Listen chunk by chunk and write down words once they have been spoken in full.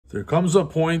There comes a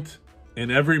point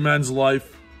in every man's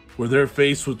life where they're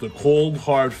faced with the cold,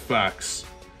 hard facts.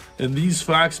 And these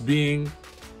facts being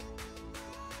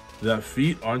that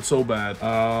feet aren't so bad.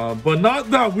 But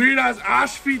not that weird-ass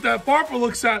ash feet that Farfa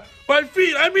looks at. By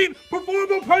feet, I mean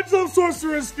Performable Pendulum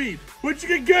Sorcerer's feet, which you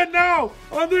can get now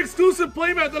on the exclusive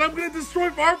playmat that I'm going to destroy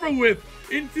Farfa with,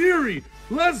 in theory.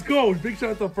 Let's go. Big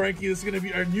shout out to Frankie. This is going to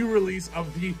be our new release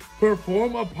of the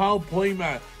Performapal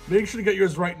playmat. Make sure to get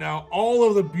yours right now. All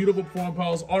of the beautiful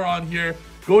Performapals are on here.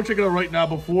 Go check it out right now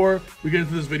before we get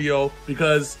into this video,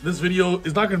 because this video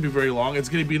is not going to be very long. It's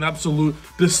going to be an absolute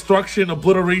destruction,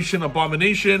 obliteration,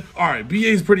 abomination. All right, BA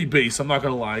is pretty base. I'm not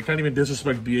going to lie. I can't even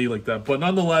disrespect BA like that. But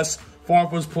nonetheless,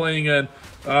 Farfa's playing, and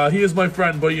he is my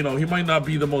friend, but you know, he might not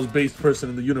be the most based person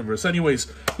in the universe.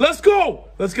 Anyways, let's go!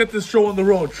 Let's get this show on the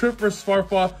road. Trif versus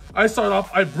Farfa. I start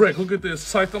off, I brick. Look at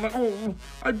this. I'm like, oh,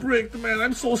 I bricked, man.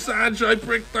 I'm so sad. I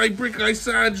bricked, I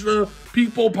sad.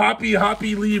 People, poppy,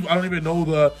 hoppy, leave. I don't even know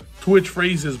the Twitch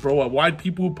phrases, bro. Wide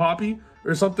people, poppy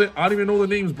or something. I don't even know the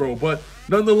names, bro. But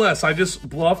nonetheless, I just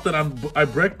bluffed that I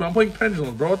bricked, but I'm playing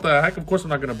Pendulum, bro. What the heck? Of course I'm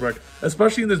not going to brick.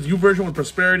 Especially in this new version with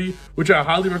Prosperity, which I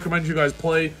highly recommend you guys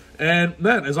play. And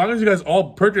man, as long as you guys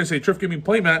all purchase a Trif Gaming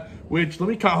playmat, which, let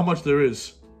me count how much there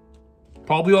is.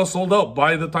 Probably all sold out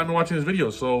by the time you're watching this video.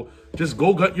 So just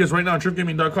go get yours right now on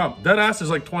trifgaming.com. Deadass is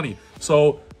like 20.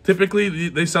 So typically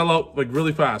they sell out like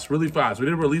really fast, really fast. We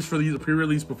did a release for these, a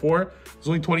pre-release before. There's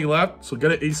only 20 left, so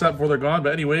get it ASAP before they're gone.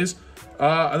 But anyways,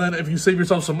 and then if you save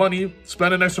yourself some money,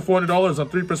 spend an extra $400 on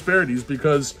 3 Prosperities,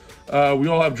 because we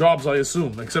all have jobs, I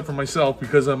assume, except for myself,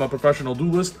 because I'm a professional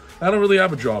duelist. I don't really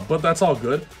have a job, but that's all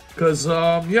good, because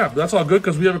yeah, that's all good,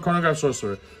 because we have a Chronograph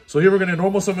Sorcerer. So here we're going to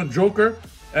normal summon Joker,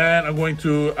 and I'm going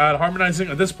to add Harmonizing.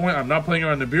 At this point, I'm not playing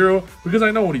around Nibiru, because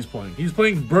I know what he's playing. He's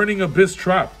playing Burning Abyss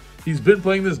Trap. He's been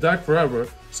playing this deck forever,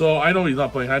 so I know he's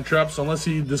not playing hand traps unless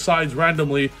he decides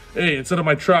randomly, hey, instead of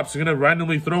my traps, you're going to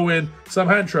randomly throw in some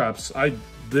hand traps. I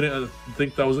didn't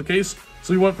think that was the case,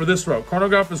 so he went for this route.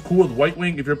 Chronograph is cool with White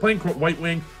Wing. If you're playing White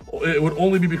Wing, it would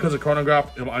only be because of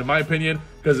Chronograph, in my opinion,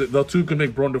 because the two can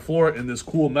make Bron de Floor in this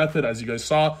cool method, as you guys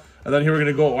saw. And then here we're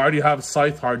going to go, I already have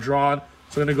Scythe hard drawn.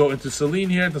 So I'm going to go into Celine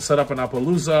here to set up an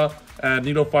Appaloosa and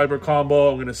Needle Fiber combo.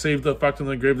 I'm going to save the effect on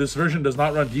the grave. This version does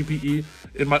not run DPE.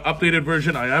 In my updated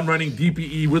version, I am running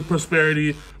DPE with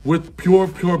Prosperity, with pure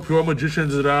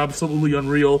magicians that are absolutely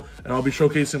unreal. And I'll be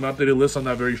showcasing my updated list on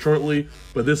that very shortly.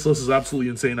 But this list is absolutely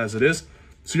insane as it is.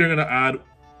 So you're going to add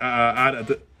at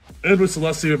the end with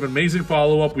Celestia. We have an amazing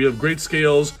follow-up. We have great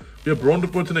scales. We have Bron de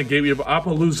Floor to negate. We have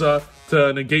Appaloosa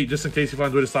to negate just in case he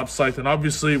finds a way to stop Scythe. And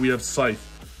obviously, we have Scythe.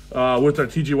 With our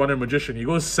TG Wonder Magician. He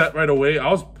goes set right away. I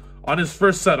was on his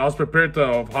first set, I was prepared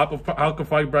to hop a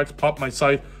 5 bracks, pop my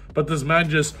Scythe, but this man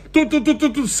just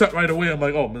set right away. I'm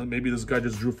like, oh man, maybe this guy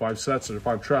just drew 5 sets or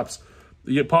 5 traps.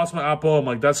 He pops my Apple. I'm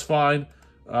like, that's fine.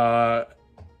 I'm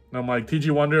like,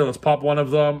 TG Wonder, let's pop one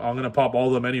of them. I'm gonna pop all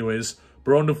of them anyways.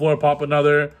 Bron de Floor, pop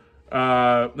another.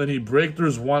 Then he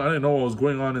breakthroughs one. I didn't know what was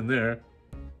going on in there,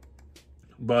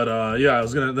 but yeah, I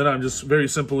was gonna. Then I'm just very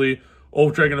simply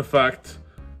Oath Dragon effect.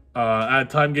 Add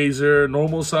Time Gazer,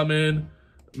 normal summon,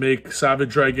 make Savage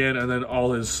Dragon, and then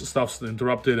all his stuff's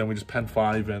interrupted, and we just pen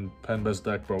 5 and pen best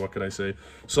deck, bro. What could I say?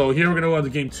 So here we're gonna go on to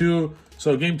game 2.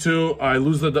 So game 2, I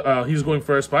lose the. He's going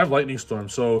first, but I have Lightning Storm,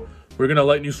 so we're gonna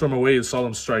Lightning Storm away his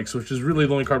Solemn Strikes, which is really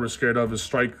the only card we're scared of is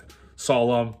Strike,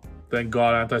 Solemn. Thank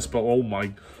God, Anti-Spell. Oh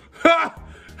my.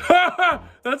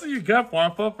 That's what you get,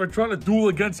 Farfa, for trying to duel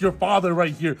against your father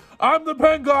right here. I'm the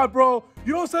pen god, bro.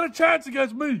 You don't stand a chance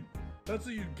against me. That's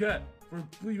what you get for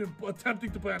even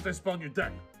attempting to play Anti-Spell in your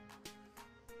deck.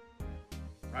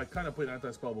 I kind of played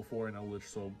Anti-Spell before in Eldritch,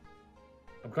 so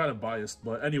I'm kind of biased.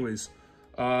 But anyways,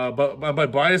 but by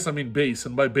bias, I mean base.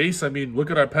 And by base, I mean, look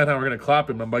at our pen, how we're going to clap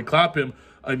him. And by clap him,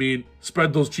 I mean,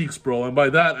 spread those cheeks, bro. And by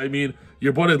that, I mean,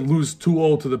 you're about to lose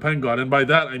 2-0 to the pen god. And by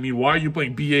that, I mean, why are you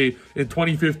playing BA in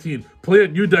 2015? Play a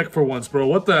new deck for once, bro.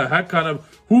 What the heck kind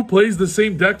of... Who plays the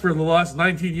same deck for the last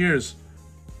 19 years?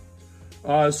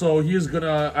 So he is going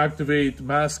to activate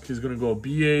Mask. He's going to go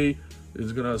BA.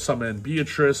 He's going to summon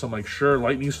Beatrice. I'm like, sure,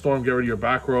 Lightning Storm, get rid of your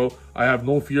back row. I have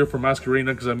no fear for Masquerena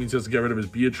because that means he has to get rid of his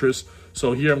Beatrice.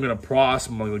 So here I'm going to Pros.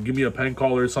 I'm like, give me a pen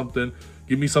call or something.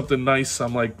 Give me something nice.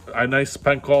 I'm like, a nice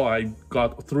pen call. I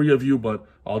got 3 of you, but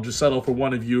I'll just settle for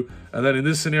 1 of you. And then in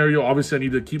this scenario, obviously I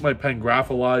need to keep my pen graph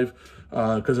alive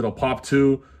because it'll pop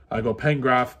 2. I go pen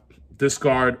graph.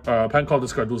 Discard, pen call,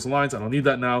 discard duelist lines. I don't need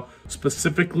that now.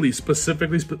 Specifically.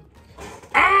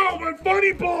 Ow, my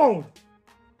funny bone!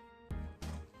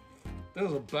 That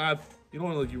was a bad, you know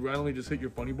when like you randomly just hit your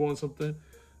funny bone or something?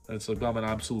 And it's like, I'm an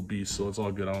absolute beast, so it's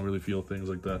all good. I don't really feel things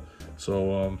like that.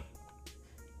 So,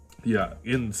 Yeah,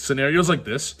 in scenarios like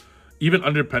this, even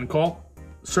under pen call,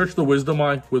 search the Wisdom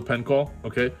Eye with pen call,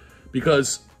 okay?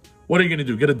 Because what are you going to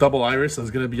do? Get a double iris that's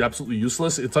going to be absolutely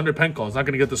useless? It's under pen call. It's not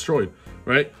going to get destroyed,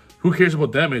 right? Who cares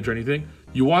about damage or anything?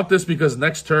 You want this because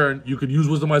next turn, you could use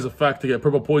Wisdom Eye's effect to get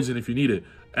purple poison if you need it.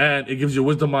 And it gives you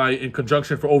Wisdom Eye in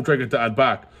conjunction for Oath Dragon to add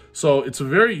back. So it's a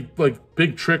very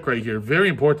big trick right here. Very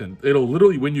important. It'll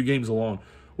literally win you games alone.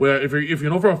 Where if you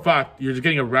know for a fact you're just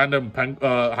getting a random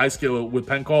high scale with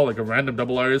pen call, like a random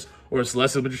double iris or a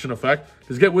Celestial Magician effect,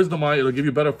 just get Wisdom Eye. It'll give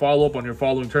you better follow up on your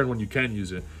following turn when you can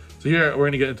use it. So here we're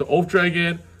gonna get into Oath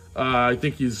Dragon. I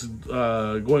think he's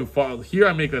going far. Here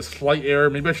I make a slight error.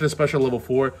 Maybe I should have special level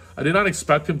 4. I did not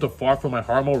expect him to far from my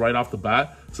Harmo right off the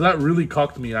bat. So that really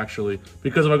cucked me actually.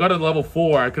 Because if I got a level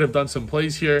 4, I could have done some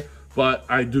plays here. But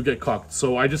I do get cucked.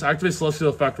 So I just activate Celestial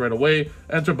Effect right away.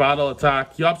 Enter battle,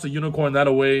 attack. He opts a Unicorn that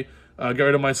away. Get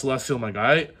rid of my Celestial. I'm like,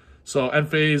 alright. So end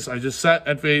phase. I just set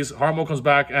end phase. Harmo comes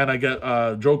back and I get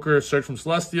Joker, search from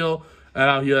Celestial. And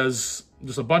now he has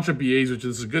just a bunch of BAs, which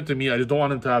is good to me. I just don't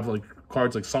want him to have like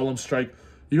cards like Solemn Strike.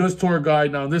 He goes Tour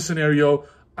Guide. Now in this scenario,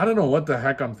 I don't know what the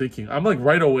heck I'm thinking. I'm like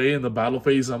right away in the battle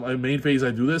phase. In main phase,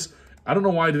 I do this. I don't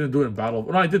know why I didn't do it in battle.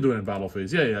 No, I did do it in battle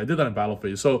phase. Yeah, I did that in battle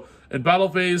phase. So in battle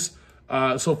phase,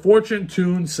 so Fortune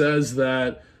Tune says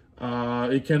that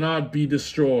it cannot be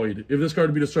destroyed. If this card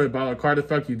to be destroyed by a card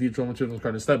effect, you deal one children's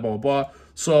card instead, blah, blah, blah.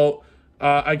 So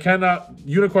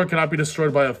Unicorn cannot be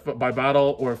destroyed by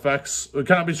battle or effects. It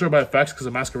cannot be destroyed by effects because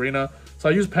of Masquerena. So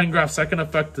I use Pengraph's second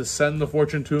effect to send the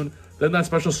Fortune Tune. Then that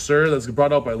special Sir that's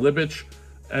brought out by Libich.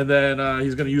 And then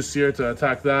he's going to use Seer to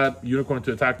attack that, Unicorn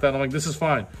to attack that. I'm like, this is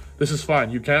fine. This is fine.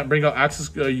 You can't bring out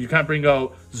Axis, you can't bring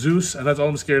out Zeus, and that's all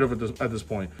I'm scared of at this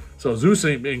point. So Zeus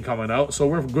ain't coming out, so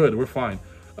we're good. We're fine.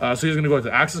 So he's going to go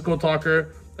into Axis Code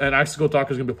Talker, and Axis Code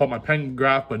Talker is going to put my Pen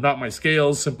Graph, but not my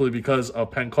Scales, simply because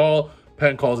of Pen Call.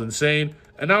 Pen Call is insane.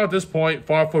 And now at this point,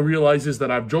 Farfa realizes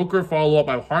that I have Joker follow-up.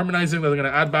 I'm harmonizing that they're going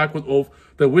to add back with Oath.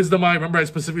 The Wisdom Eye, remember I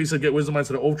specifically said get Wisdom Eye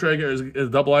instead of Oath Dragon or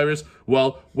double iris?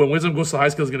 Well, when Wisdom goes to high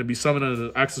scale, it's going to be summoned into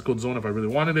the Access Code Zone if I really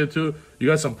wanted it to. You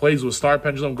got some plays with Star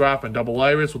Pendulum Graph and double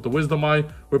iris with the Wisdom Eye.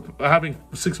 We're having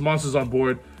 6 monsters on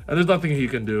board, and there's nothing he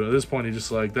can do. At this point, he's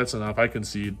just like, that's enough. I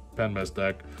concede. Pen Mess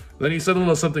deck. Then he said a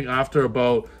little something after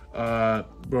about,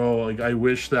 bro, like, I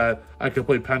wish that I could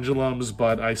play Pendulums,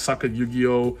 but I suck at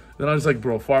Yu-Gi-Oh! Then I was like,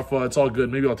 bro, Farfa, it's all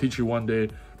good. Maybe I'll teach you one day.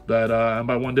 That and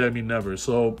by one day I mean never.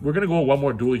 So we're gonna go one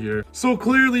more duel here. So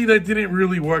clearly that didn't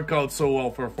really work out so well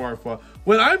for Farfa.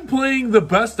 When I'm playing the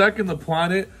best deck in the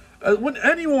planet, when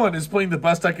anyone is playing the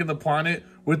best deck in the planet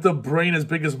with the brain as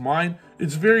big as mine,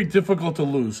 it's very difficult to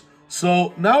lose.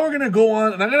 So now we're gonna go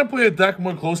on and I'm gonna play a deck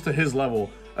more close to his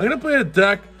level. I'm gonna play a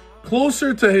deck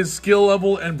closer to his skill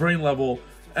level and brain level,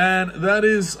 and that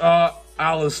is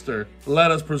Alistair. Let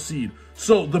us proceed.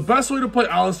 So the best way to play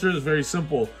Alistair is very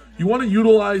simple. You want to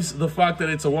utilize the fact that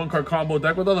it's a one-card combo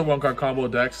deck with other one-card combo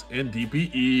decks in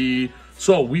DPE.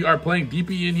 So we are playing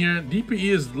DPE in here.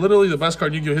 DPE is literally the best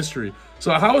card in Yu-Gi-Oh! History.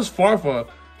 So how is Farfa?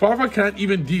 Farfa can't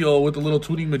even deal with the little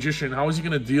Tuning Magician. How is he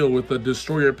going to deal with the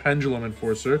Destroyer Pendulum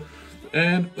Enforcer?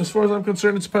 And as far as I'm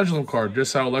concerned, it's a Pendulum card.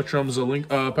 Just how Electrum is a link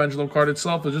Pendulum card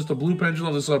itself. It's just a blue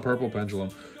Pendulum. This is a purple Pendulum.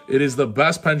 It is the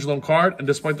best Pendulum card, and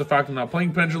despite the fact I'm not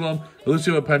playing Pendulum, at least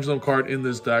you have a Pendulum card in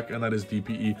this deck, and that is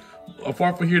DPE.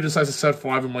 Farfa here decides to set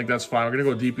 5. I'm like, that's fine. We're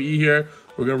going to go DPE here.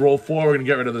 We're going to roll 4. We're going to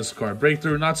get rid of this card.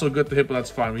 Breakthrough, not so good to hit, but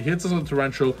that's fine. He hits us with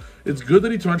Torrential. It's good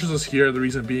that he Torrentials us here. The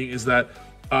reason being is that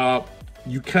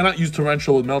you cannot use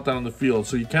Torrential with Meltdown on the field,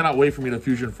 so you cannot wait for me to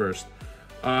Fusion first.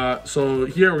 So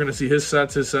here we're going to see his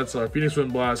sets. His sets are Phoenix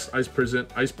Wind Blast, Ice Prison.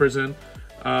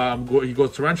 He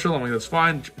goes Torrential. I'm like, that's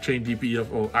fine. Chain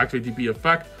DPE, activate DPE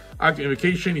effect. Active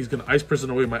Invocation. He's going to Ice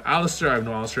Prison away my Alistair. I have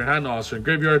no Alistair in hand, no Alistair in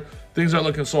graveyard. Things are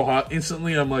looking so hot.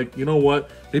 Instantly, I'm like, you know what?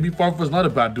 Maybe Farfa is not a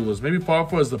bad duelist. Maybe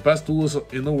Farfa is the best duelist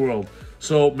in the world.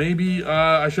 So maybe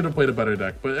I should have played a better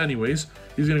deck. But anyways,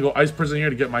 he's going to go Ice Prison here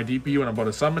to get my DPE when I'm about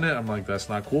to summon it. I'm like, that's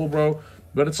not cool, bro.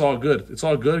 But it's all good. It's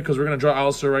all good because we're going to draw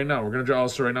Alistair right now. We're going to draw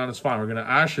Alistair right now, and it's fine. We're going to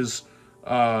Ash his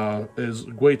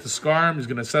way to Scarm. He's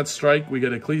going to set Strike. We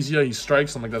get Ecclesia. He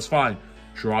strikes. I'm like, that's fine.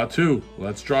 Draw 2.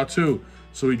 Let's draw 2.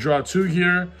 So we draw 2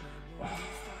 here.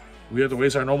 We have to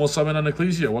waste our normal summon on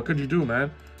Ecclesia. What could you do, man?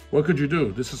 What could you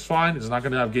do? This is fine. It's not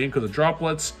going to have game because of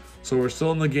droplets. So we're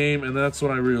still in the game, and that's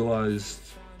when I realized.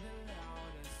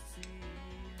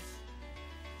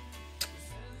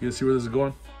 You guys see where this is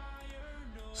going?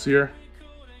 Seer.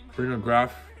 Bring a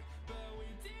graph.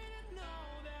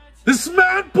 This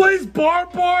man plays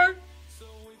Barbar?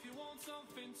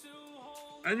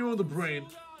 Anyone with a brain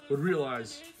would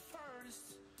realize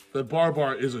that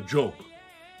Barbar is a joke.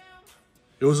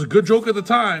 It was a good joke at the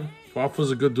time,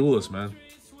 Farfa's a good duelist, man.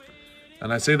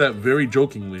 And I say that very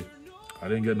jokingly. I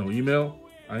didn't get no email.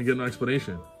 I didn't get no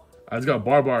explanation. I just got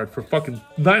barbared for fucking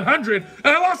 900 and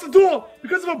I lost the duel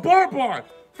because of a barbar.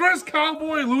 First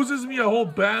Cowboy loses me a whole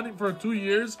ban for 2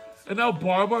 years, and now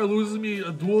Barbar loses me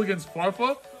a duel against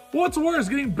Farfa. What's worse,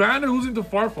 getting banned or losing to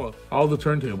Farfa? All the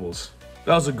turntables.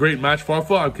 That was a great match,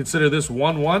 Farfa. I consider this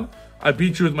 1-1. I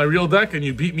beat you with my real deck, and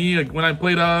you beat me when I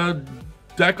played a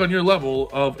deck on your level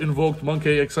of Invoked,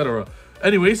 Monkey, etc.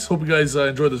 Anyways, hope you guys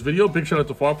enjoyed this video. Big shout out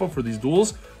to Farfa for these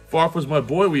duels. Farfa's my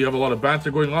boy. We have a lot of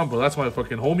banter going on, but that's my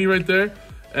fucking homie right there.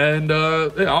 And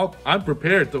yeah, I'm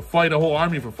prepared to fight a whole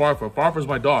army for Farfa. Farfa's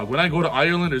my dog. When I go to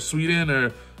Ireland or Sweden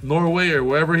or Norway or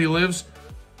wherever he lives,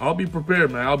 I'll be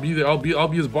prepared, man. I'll be there. I'll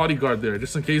be his bodyguard there,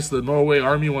 just in case the Norway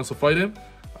army wants to fight him.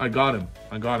 I got him.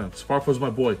 Farfa's my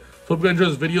boy. So hope you guys enjoyed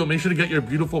this video. Make sure to get your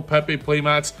beautiful Pepe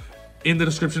playmats in the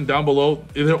description down below.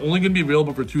 They're only going to be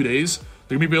available for 2 days.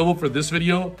 They're going to be available for this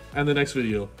video and the next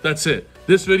video. That's it.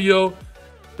 This video,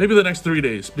 maybe the next 3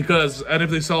 days. And if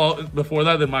they sell out before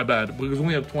that, then my bad. Because we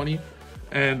only have 20.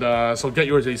 And so get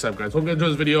yours ASAP, guys. Hope you guys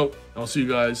enjoyed this video. And I'll see you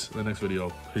guys in the next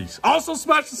video. Peace. Also,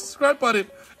 smash the subscribe button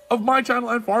of my channel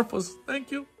and Farfa's. Thank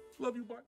you. Love you. Bye.